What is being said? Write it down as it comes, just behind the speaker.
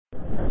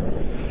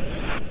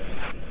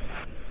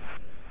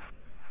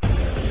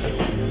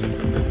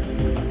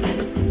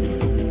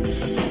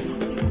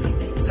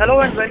Hello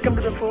and welcome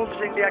to the Forbes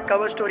India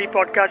Cover Story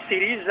podcast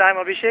series. I'm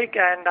Abhishek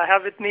and I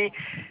have with me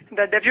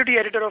the Deputy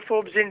Editor of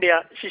Forbes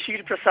India,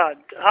 Shishir Prasad.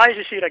 Hi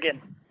Shishir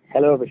again.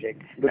 Hello Abhishek,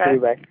 good to be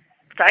back.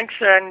 Thanks,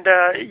 and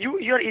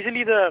you're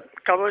easily the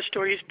cover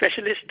story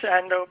specialist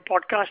and a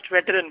podcast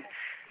veteran.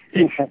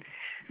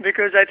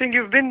 Because I think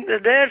you've been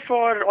there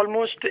for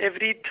almost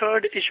every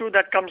third issue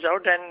that comes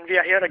out, and we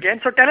are here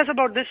again. So tell us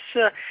about this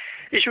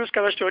issue's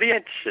cover story.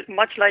 It's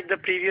much like the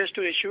previous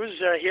two issues.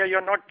 Here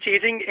you're not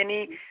chasing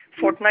any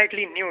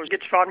fortnightly news.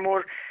 It's far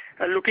more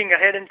looking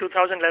ahead in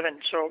 2011.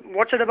 So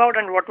what's it about,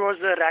 and what was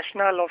the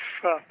rationale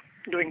of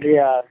doing this?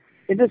 Yeah,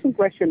 interesting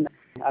question.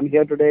 I'm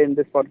here today in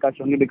this podcast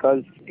only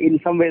because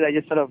in some ways I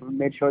just sort of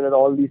made sure that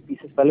all these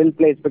pieces fell in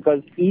place, because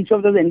each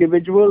of those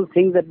individual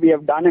things that we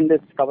have done in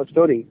this cover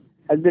story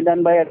has been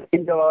done by a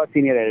range of our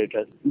senior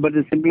editors. But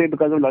it's simply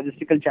because of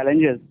logistical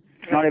challenges.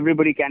 Not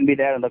everybody can be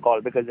there on the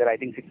call because there are, I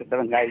think, 6 or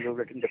 7 guys who have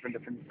written different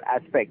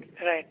aspects.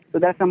 Right. So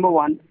that's number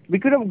one. We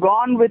could have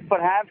gone with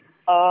perhaps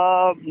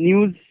a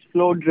news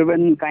flow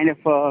driven kind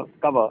of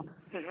cover.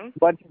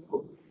 But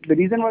the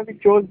reason why we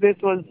chose this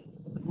was,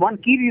 one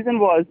key reason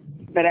was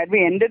that as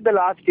we ended the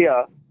last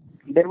year,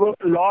 there was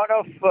a lot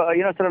of,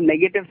 sort of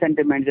negative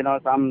sentiments,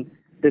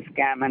 this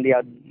scam and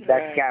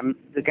that scam,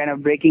 the kind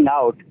of breaking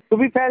out. So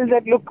we felt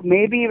that, look,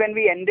 maybe when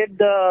we ended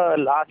the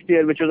last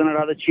year, which was on a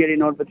rather cheery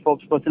note with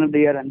Forbes Person of the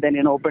Year, and then,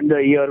 opened the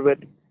year with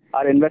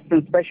our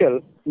investment special,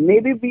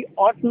 maybe we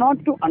ought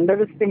not to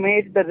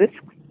underestimate the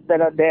risks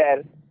that are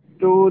there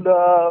to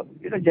the,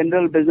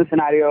 general business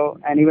scenario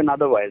and even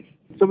otherwise.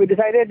 So we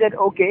decided that,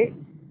 okay,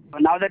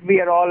 now that we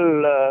are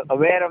all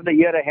aware of the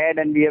year ahead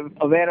and we are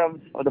aware of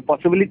the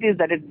possibilities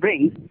that it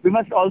brings, we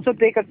must also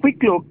take a quick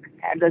look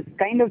at the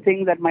kind of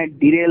thing that might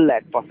derail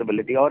that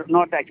possibility, or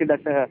not, actually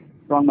that's a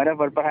wrong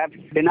metaphor, perhaps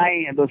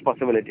deny those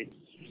possibilities.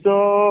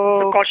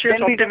 So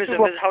cautious optimism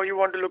is how you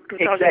want to look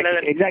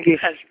 2011. Exactly.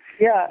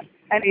 Yeah,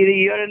 and the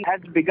year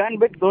has begun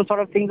with those sort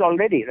of things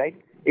already, right?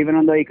 Even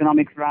on the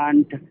economic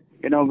front,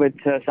 with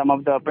some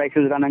of the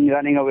prices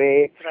running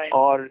away, right,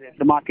 or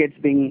the markets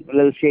being a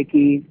little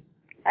shaky,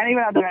 and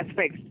even other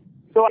aspects.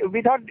 So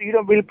we thought,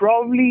 we'll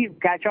probably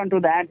catch on to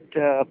that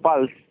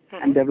pulse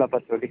and develop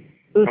a story.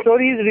 So the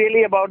story is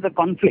really about the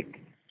conflict.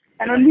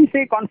 And when we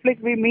say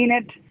conflict, we mean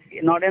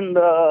it not in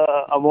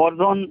a war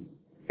zone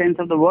sense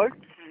of the word,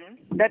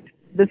 that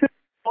this is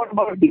not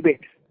about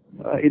debate.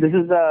 This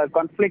is a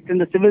conflict in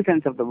the civil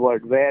sense of the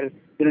word, where,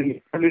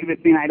 you agree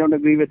with me and I don't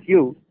agree with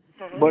you.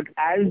 But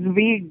as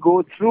we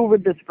go through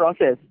with this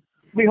process,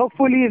 we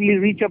hopefully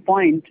reach a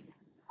point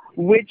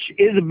which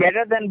is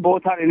better than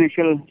both our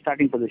initial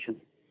starting positions.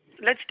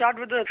 Let's start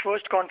with the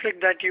first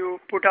conflict that you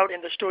put out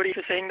in the story,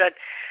 saying that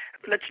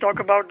let's talk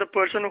about the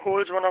person who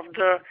holds one of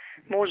the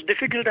most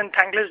difficult and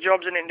thankless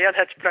jobs in India.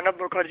 That's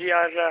Pranab Mukherjee,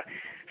 our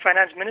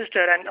finance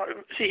minister. And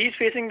he's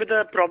facing with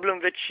a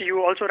problem which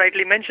you also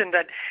rightly mentioned,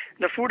 that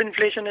the food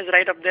inflation is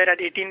right up there at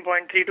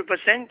 18.32%.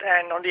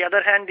 And on the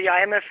other hand, the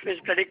IMF is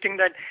predicting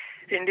that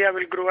India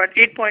will grow at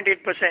 8.8%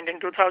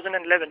 in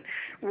 2011.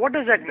 What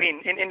does that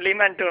mean in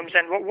layman terms,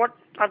 and what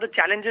are the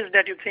challenges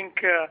that you think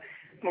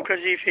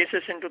Mukherjee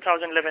faces in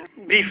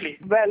 2011? Briefly.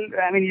 Well,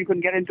 you can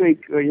get into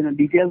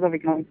details of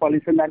economic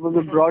policy, and that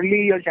was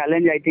broadly your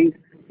challenge, I think,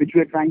 which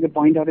we are trying to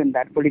point out in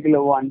that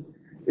particular one,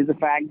 is the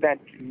fact that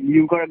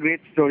you've got a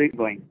great story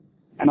going.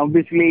 And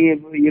obviously,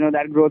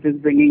 that growth is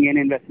bringing in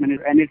investment,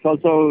 and it's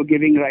also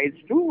giving rise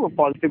to a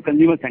positive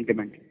consumer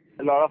sentiment.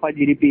 A lot of our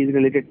GDP is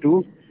related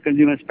to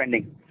consumer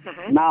spending.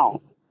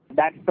 Now,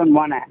 that's on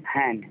one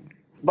hand.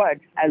 But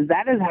as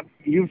that has happened,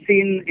 you've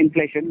seen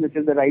inflation, which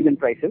is the rise in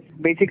prices.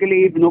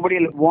 Basically,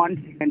 nobody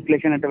wants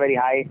inflation at a very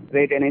high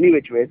rate in any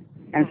which way,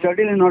 and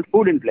certainly not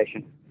food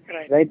inflation,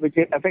 right? Which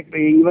affects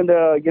even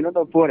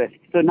the poorest.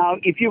 So now,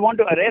 if you want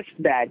to arrest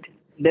that,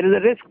 there is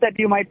a risk that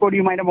you might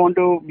want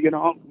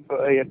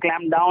to,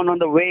 clamp down on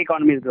the way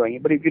economy is growing.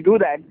 But if you do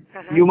that,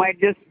 you might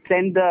just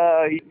send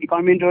the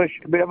economy into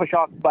a bit of a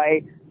shock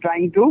by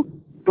trying to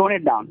tone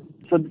it down.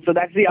 So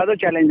that's the other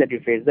challenge that you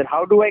face, that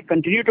how do I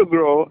continue to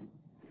grow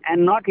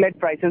and not let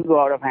prices go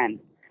out of hand?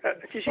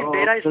 Shishir,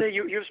 dare I say,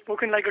 you've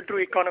spoken like a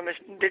true economist.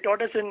 They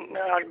taught us in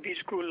RB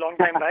school long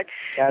time back,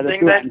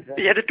 saying that,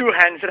 the two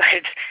hands,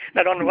 right?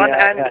 That on one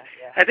hand,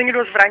 I think it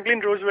was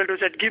Franklin Roosevelt who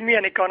said, give me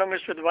an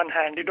economist with one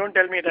hand. You don't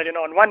tell me that,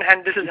 on one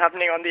hand this is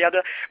happening, on the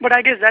other. But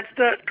I guess that's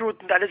the truth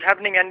that is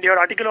happening. And your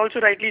article also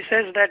rightly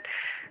says that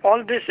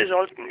all this is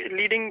also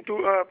leading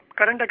to a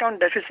current account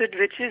deficit,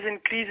 which is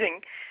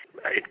increasing.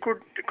 It could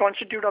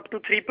constitute up to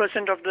 3%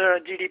 of the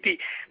GDP.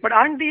 But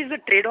aren't these the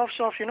trade-offs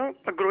of,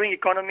 a growing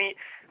economy?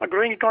 A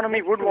growing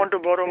economy would want to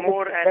borrow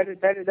more. And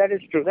that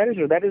is true.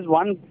 That is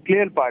one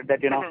clear part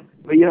that,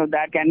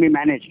 that can be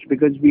managed,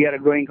 because we are a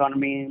growing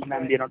economy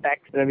and,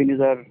 tax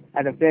revenues are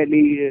at a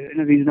fairly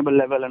reasonable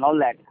level and all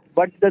that.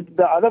 But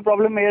the other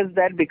problem is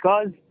that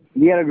because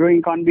we are a growing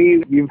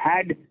economy, we've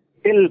had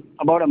till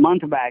about a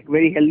month back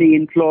very healthy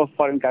inflow of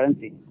foreign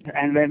currency.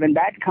 And when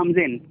that comes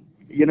in,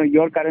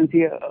 your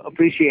currency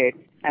appreciates.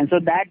 And so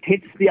that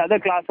hits the other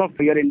class of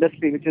your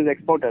industry, which is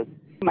exporters.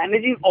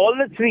 Managing all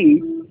the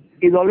three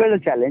is always a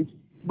challenge.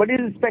 But it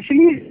is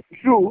especially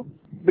true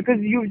because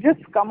you've just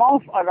come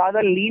off a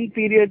rather lean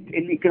period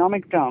in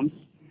economic terms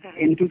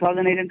in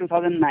 2008 and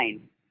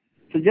 2009.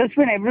 So just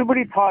when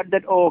everybody thought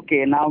that, oh,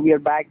 okay, now we are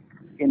back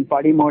in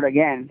party mode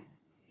again,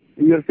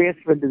 we are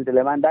faced with this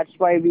dilemma. And that's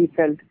why we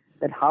felt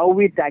that how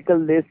we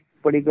tackle this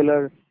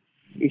particular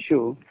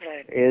issue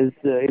is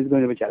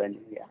going to be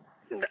challenging. Yeah.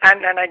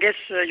 And I guess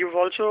you've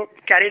also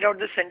carried out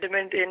the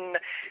sentiment in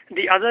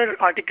the other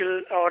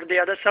article or the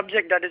other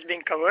subject that is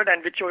being covered,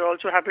 and which you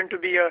also happen to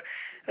be a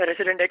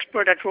resident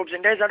expert at Forbes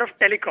India, is that of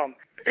telecom.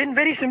 In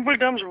very simple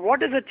terms,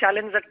 what is the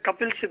challenge that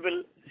Kapil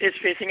Sibal is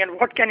facing, and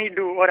what can he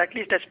do, or at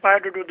least aspire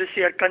to do this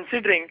year,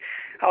 considering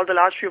how the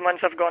last few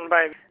months have gone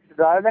by?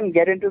 Rather than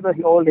get into the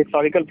whole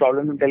historical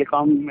problems in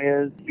telecom,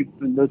 is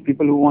those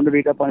people who want to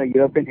read up on a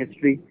European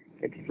history,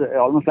 it's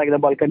almost like the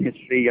Balkan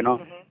history,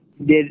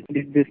 They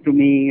did this to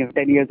me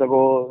 10 years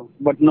ago,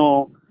 but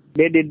no,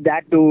 they did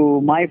that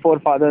to my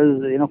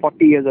forefathers,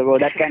 40 years ago,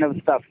 that kind of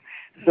stuff.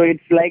 So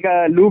it's like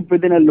a loop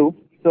within a loop.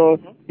 So,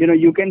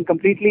 you can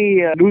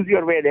completely lose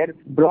your way there.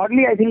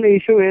 Broadly, I think the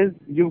issue is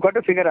you've got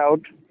to figure out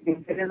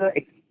if there is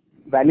a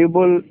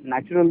valuable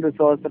natural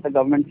resource that the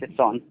government sits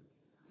on,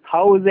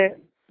 how is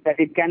it that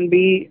it can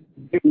be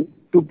given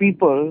to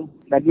people,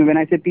 that when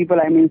I say people,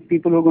 I mean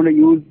people who are going to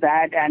use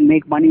that and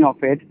make money off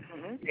it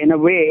in a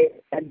way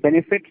that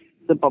benefits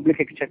the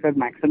public exchequer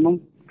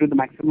to the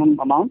maximum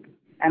amount,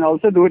 and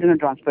also do it in a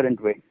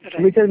transparent way,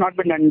 which has not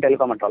been done in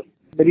telecom at all.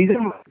 The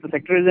reason the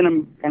sector is in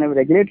a kind of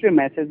regulatory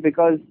mess is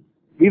because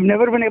we've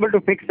never been able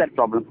to fix that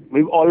problem.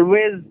 We've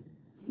always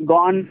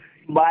gone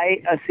by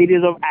a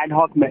series of ad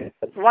hoc measures.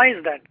 Why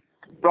is that?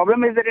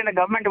 Problem is that in a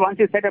government, once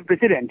you set a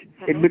precedent,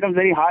 it becomes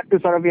very hard to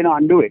sort of,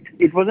 undo it.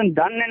 It wasn't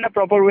done in a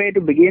proper way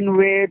to begin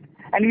with,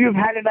 and we've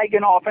had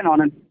it off and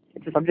on, and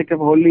it's a subject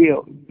of a wholly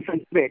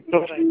different debate.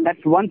 So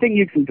that's one thing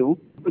you can do.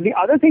 The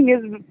other thing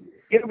is,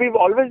 we've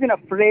always been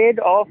afraid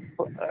of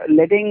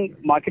letting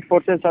market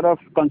forces sort of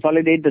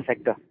consolidate the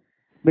sector,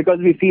 because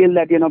we feel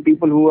that,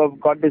 people who have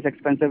got this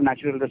expensive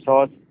natural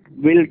resource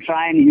will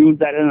try and use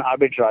that as an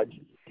arbitrage.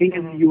 Thing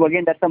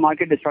is, that's a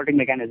market distorting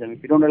mechanism.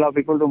 If you don't allow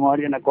people to merge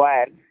and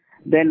acquire,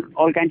 then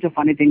all kinds of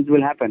funny things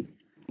will happen.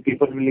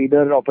 People will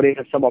either operate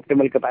at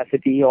suboptimal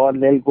capacity, or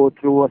they'll go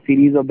through a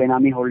series of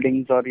Benami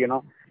holdings or,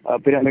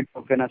 pyramid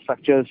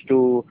structures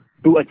to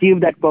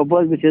achieve that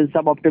purpose, which is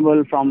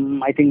suboptimal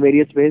from, I think,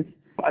 various ways.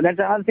 That's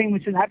another thing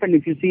which has happened.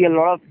 If you see a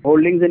lot of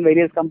holdings in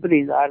various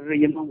companies are,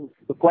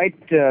 quite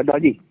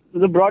dodgy.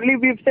 So broadly,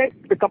 we've said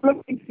a couple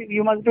of things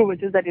you must do,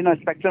 which is that,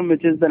 spectrum,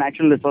 which is the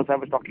natural resource I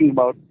was talking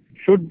about,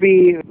 should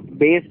be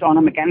based on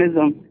a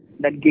mechanism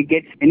that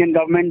gets Indian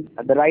government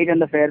the right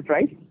and the fair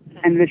price,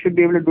 and they should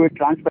be able to do it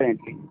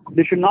transparently.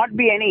 There should not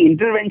be any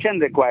intervention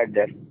required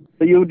there.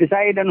 So you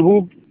decide on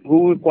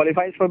who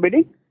qualifies for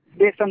bidding.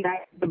 Based on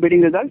that, the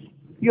bidding results,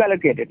 you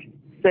allocate it.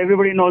 So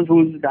everybody knows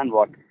who's done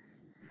what.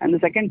 And the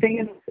second thing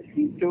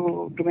is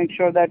to make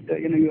sure that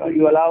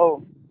you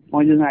allow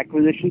mergers and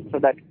acquisitions so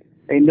that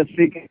the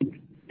industry can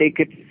take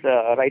its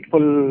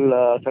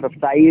rightful sort of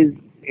size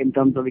in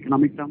terms of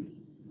economic terms.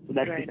 So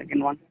that's the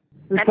second one.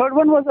 The third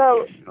one was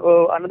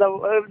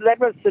that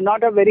was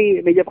not a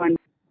very major point.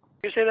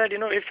 You say that,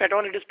 if at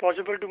all it is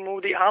possible to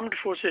move the armed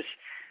forces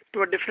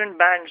to a different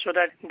band so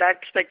that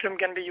spectrum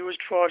can be used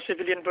for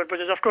civilian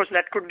purposes. Of course,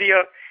 that could be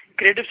a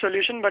creative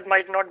solution, but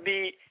might not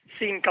be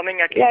seen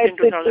coming at least in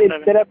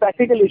 2011. There are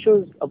practical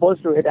issues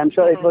opposed to it. I'm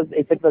sure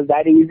if it was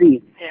that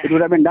easy, it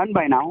would have been done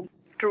by now.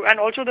 True, and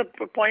also the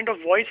point of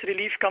voice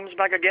relief comes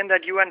back again,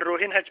 that you and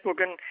Rohin had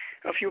spoken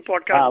a few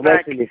podcasts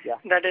back. Relief,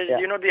 that is,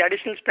 the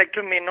additional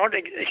spectrum may not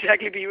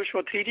exactly be used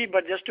for 3G,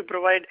 but just to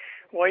provide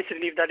voice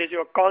relief. That is,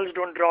 your calls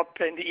don't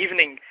drop in the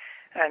evening,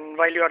 and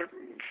while you are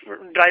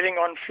driving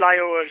on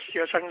flyovers,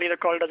 suddenly the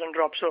call doesn't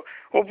drop. So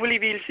hopefully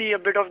we'll see a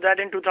bit of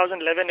that in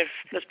 2011 if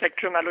the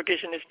spectrum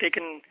allocation is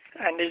taken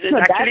and is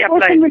actually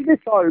applied. That portion will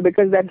be solved,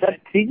 because that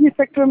 3G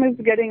spectrum is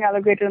getting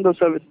allocated and those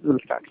services will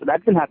start. So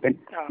that will happen.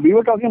 We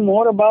were talking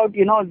more about,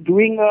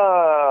 doing a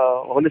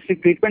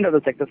holistic treatment of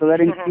the sector so that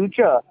in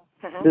future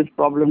this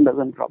problem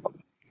doesn't crop up.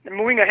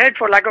 Moving ahead,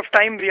 for lack of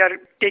time, we are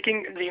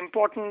taking the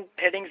important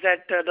headings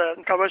that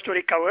the cover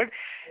story covered,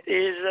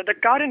 is the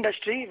car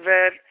industry,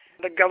 where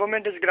the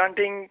government is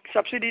granting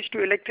subsidies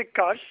to electric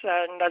cars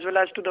and as well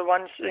as to the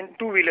ones in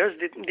two-wheelers,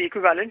 the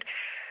equivalent.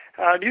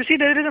 Do you see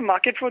there is a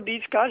market for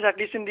these cars, at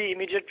least in the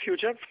immediate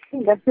future?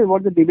 That's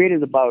what the debate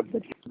is about.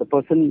 The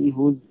person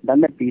who's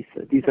done that piece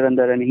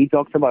Surinder, and he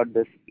talks about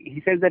this.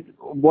 He says that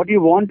what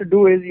you want to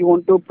do is you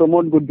want to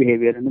promote good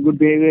behavior, and the good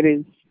behavior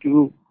is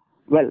to,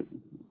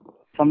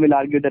 some will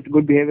argue that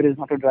good behavior is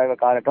not to drive a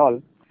car at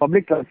all,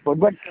 public transport.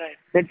 But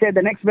let's say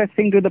the next best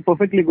thing to the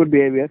perfectly good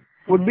behavior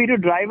would be to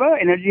drive an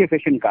energy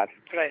efficient car.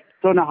 Right.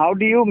 So now how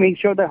do you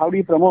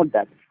promote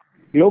that?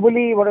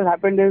 Globally, what has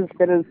happened is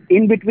there is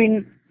in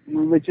between,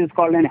 which is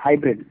called an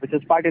hybrid, which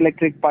is part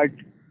electric, part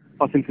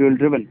fossil fuel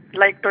driven.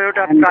 Like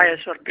Toyota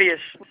Prius or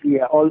Prius.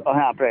 Yeah,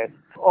 Prius.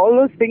 All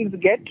those things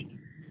get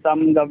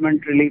some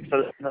government relief,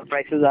 so the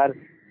prices are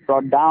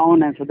brought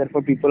down, and so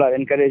therefore people are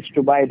encouraged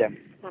to buy them.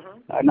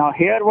 Now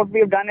here what we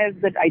have done is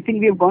that I think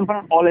we have gone for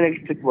an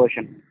all-electric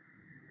version.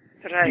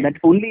 Right. That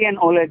only an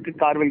all-electric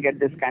car will get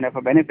this kind of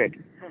a benefit.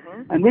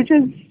 And which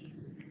is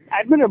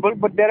admirable,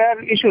 but there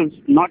are issues.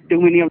 Not too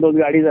many of those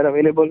garis are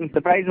available.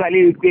 The price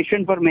value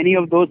equation for many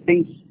of those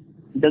things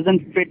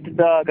doesn't fit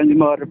the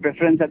consumer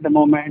preference at the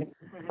moment.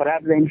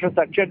 Perhaps the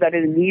infrastructure that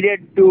is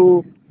needed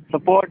to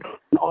support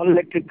an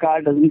all-electric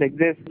car doesn't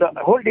exist. The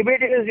whole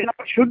debate is,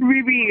 should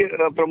we be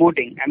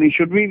promoting? I mean,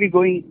 should we be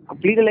going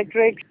complete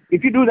electric?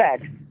 If you do that,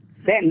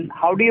 then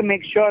how do you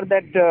make sure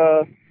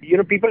that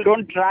people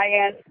don't try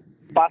and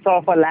pass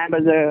off a lamb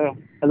as a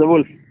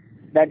wolf?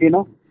 That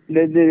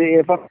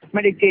for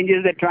cosmetic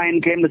changes they try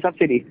and claim the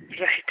subsidy.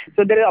 Right.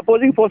 So there are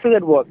opposing forces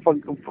at work.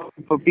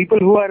 For people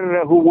who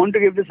want to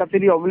give the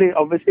subsidy,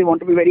 obviously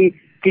want to be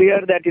very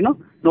clear that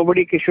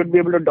nobody should be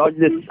able to dodge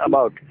this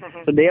about.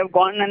 So they have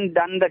gone and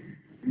done the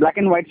black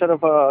and white sort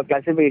of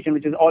classification,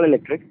 which is all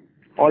electric.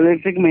 All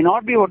electric may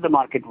not be what the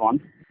market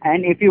wants,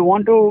 and if you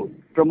want to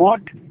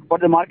promote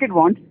what the market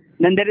wants,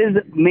 then there is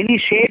many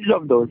shades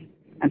of those,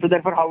 and so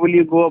therefore how will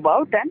you go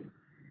about and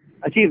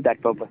achieve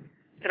that purpose?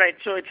 Right,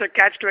 so it's a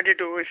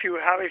catch-22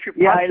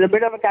 Yeah, it's a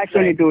bit of a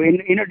catch-22.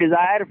 Right. In a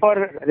desire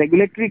for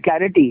regulatory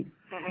clarity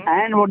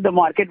and what the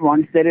market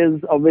wants, there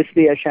is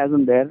obviously a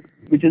chasm there,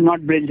 which is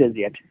not bridged as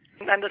yet.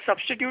 And the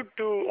substitute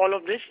to all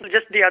of this,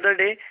 just the other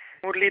day,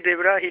 Murli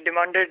Devra, he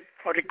demanded,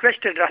 or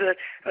requested rather,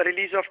 a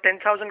release of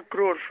 10,000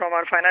 crore from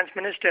our finance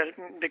minister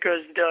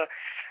because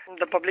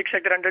the public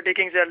sector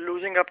undertakings are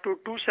losing up to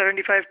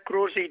 275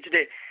 crores each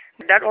day.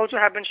 That also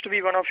happens to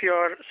be one of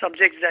your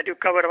subjects that you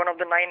cover, one of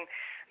the 9,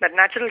 that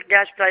natural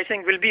gas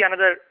pricing will be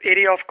another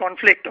area of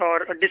conflict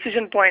or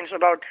decision points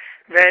about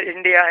where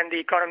India and the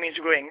economy is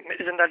going.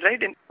 Isn't that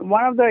right?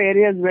 One of the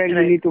areas where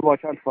we need to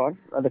watch out for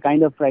the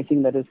kind of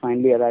pricing that is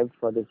finally arrived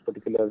for this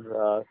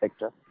particular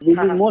sector. We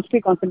are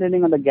mostly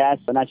concentrating on the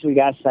natural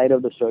gas side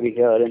of the story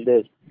here in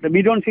this.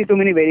 We don't see too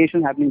many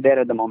variations happening there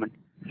at the moment.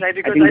 Right,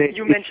 because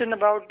you mentioned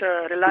about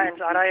Reliance,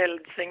 RIL,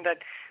 saying that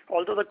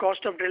although the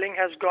cost of drilling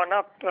has gone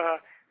up,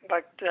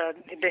 but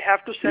they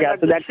have to sell at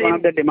so the that's same... one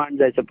of the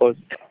demands, I suppose.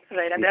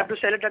 Right, and they have to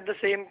sell it at the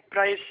same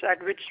price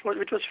at which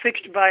was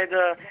fixed by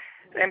the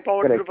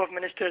empowered group of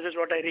ministers, is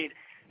what I read.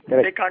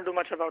 Correct. They can't do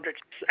much about it.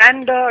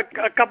 And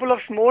a couple of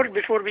more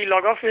before we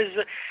log off is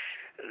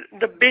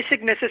the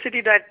basic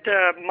necessity that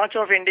much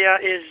of India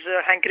is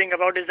hankering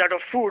about is that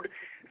of food,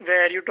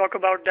 where you talk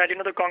about that,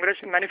 the Congress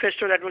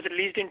manifesto that was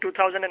released in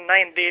 2009,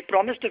 they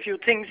promised a few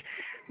things,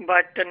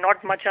 but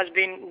not much has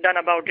been done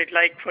about it.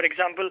 Like, for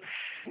example,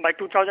 by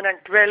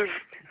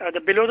 2012, the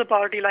below the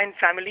poverty line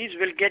families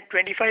will get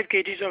 25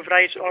 kgs of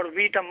rice or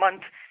wheat a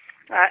month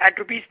at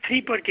rupees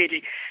 3 per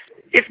kg.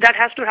 If that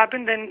has to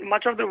happen, then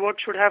much of the work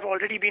should have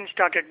already been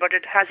started, but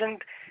it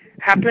hasn't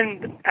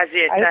happened as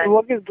yet. The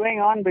work is going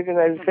on because,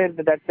 as I said,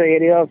 that's the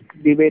area of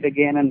debate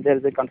again, and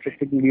there's a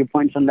conflicting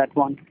viewpoints on that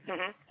one.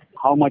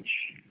 How much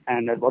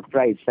and at what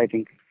price, I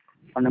think.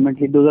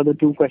 Fundamentally, those are the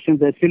two questions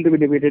that are still to be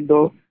debated,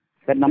 though.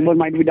 That number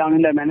might be down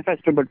in their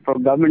manifesto, but for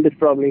government it's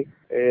probably,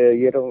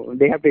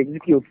 they have to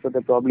execute, so they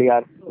probably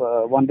are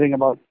wondering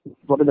about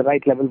what is the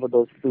right level for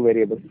those two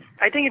variables.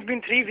 I think it's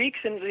been 3 weeks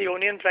since the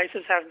onion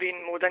prices have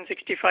been more than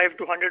 65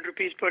 to 100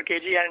 rupees per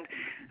kg,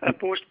 and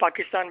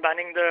post-Pakistan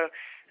banning the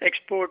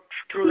export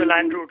through the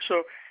land route.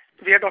 So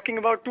we are talking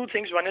about two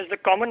things. One is the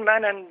common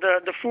man and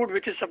the food,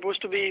 which is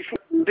supposed to be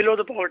below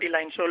the poverty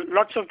line. So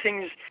lots of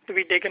things to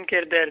be taken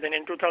care there then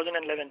in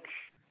 2011.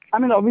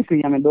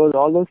 Obviously,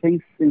 all those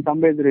things in some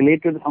ways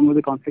relate to some of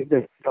the conflicts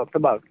that we talked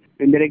about,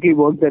 indirectly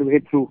work their way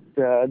through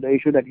the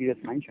issue that you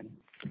just mentioned.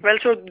 Well,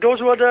 so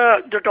those were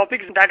the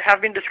topics that have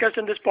been discussed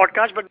in this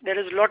podcast, but there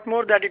is a lot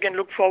more that you can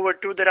look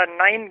forward to. There are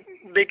 9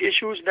 big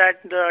issues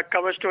that the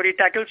cover story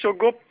tackles, so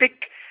go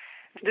pick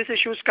this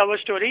issue's cover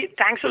story.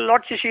 Thanks a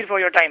lot, Shishir, for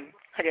your time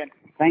again.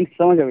 Thanks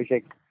so much,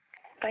 Abhishek.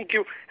 Thank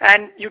you.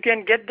 And you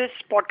can get this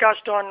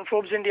podcast on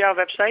Forbes India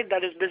website,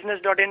 that is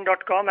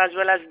business.in.com, as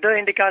well as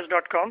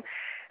theindicast.com.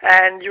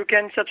 And you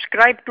can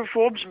subscribe to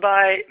Forbes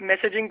by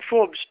messaging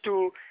Forbes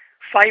to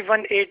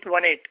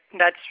 51818.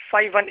 That's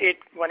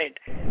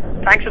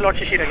 51818. Thanks a lot,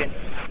 Shishir, again.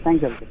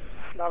 Thanks, Abhishek.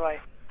 Bye-bye.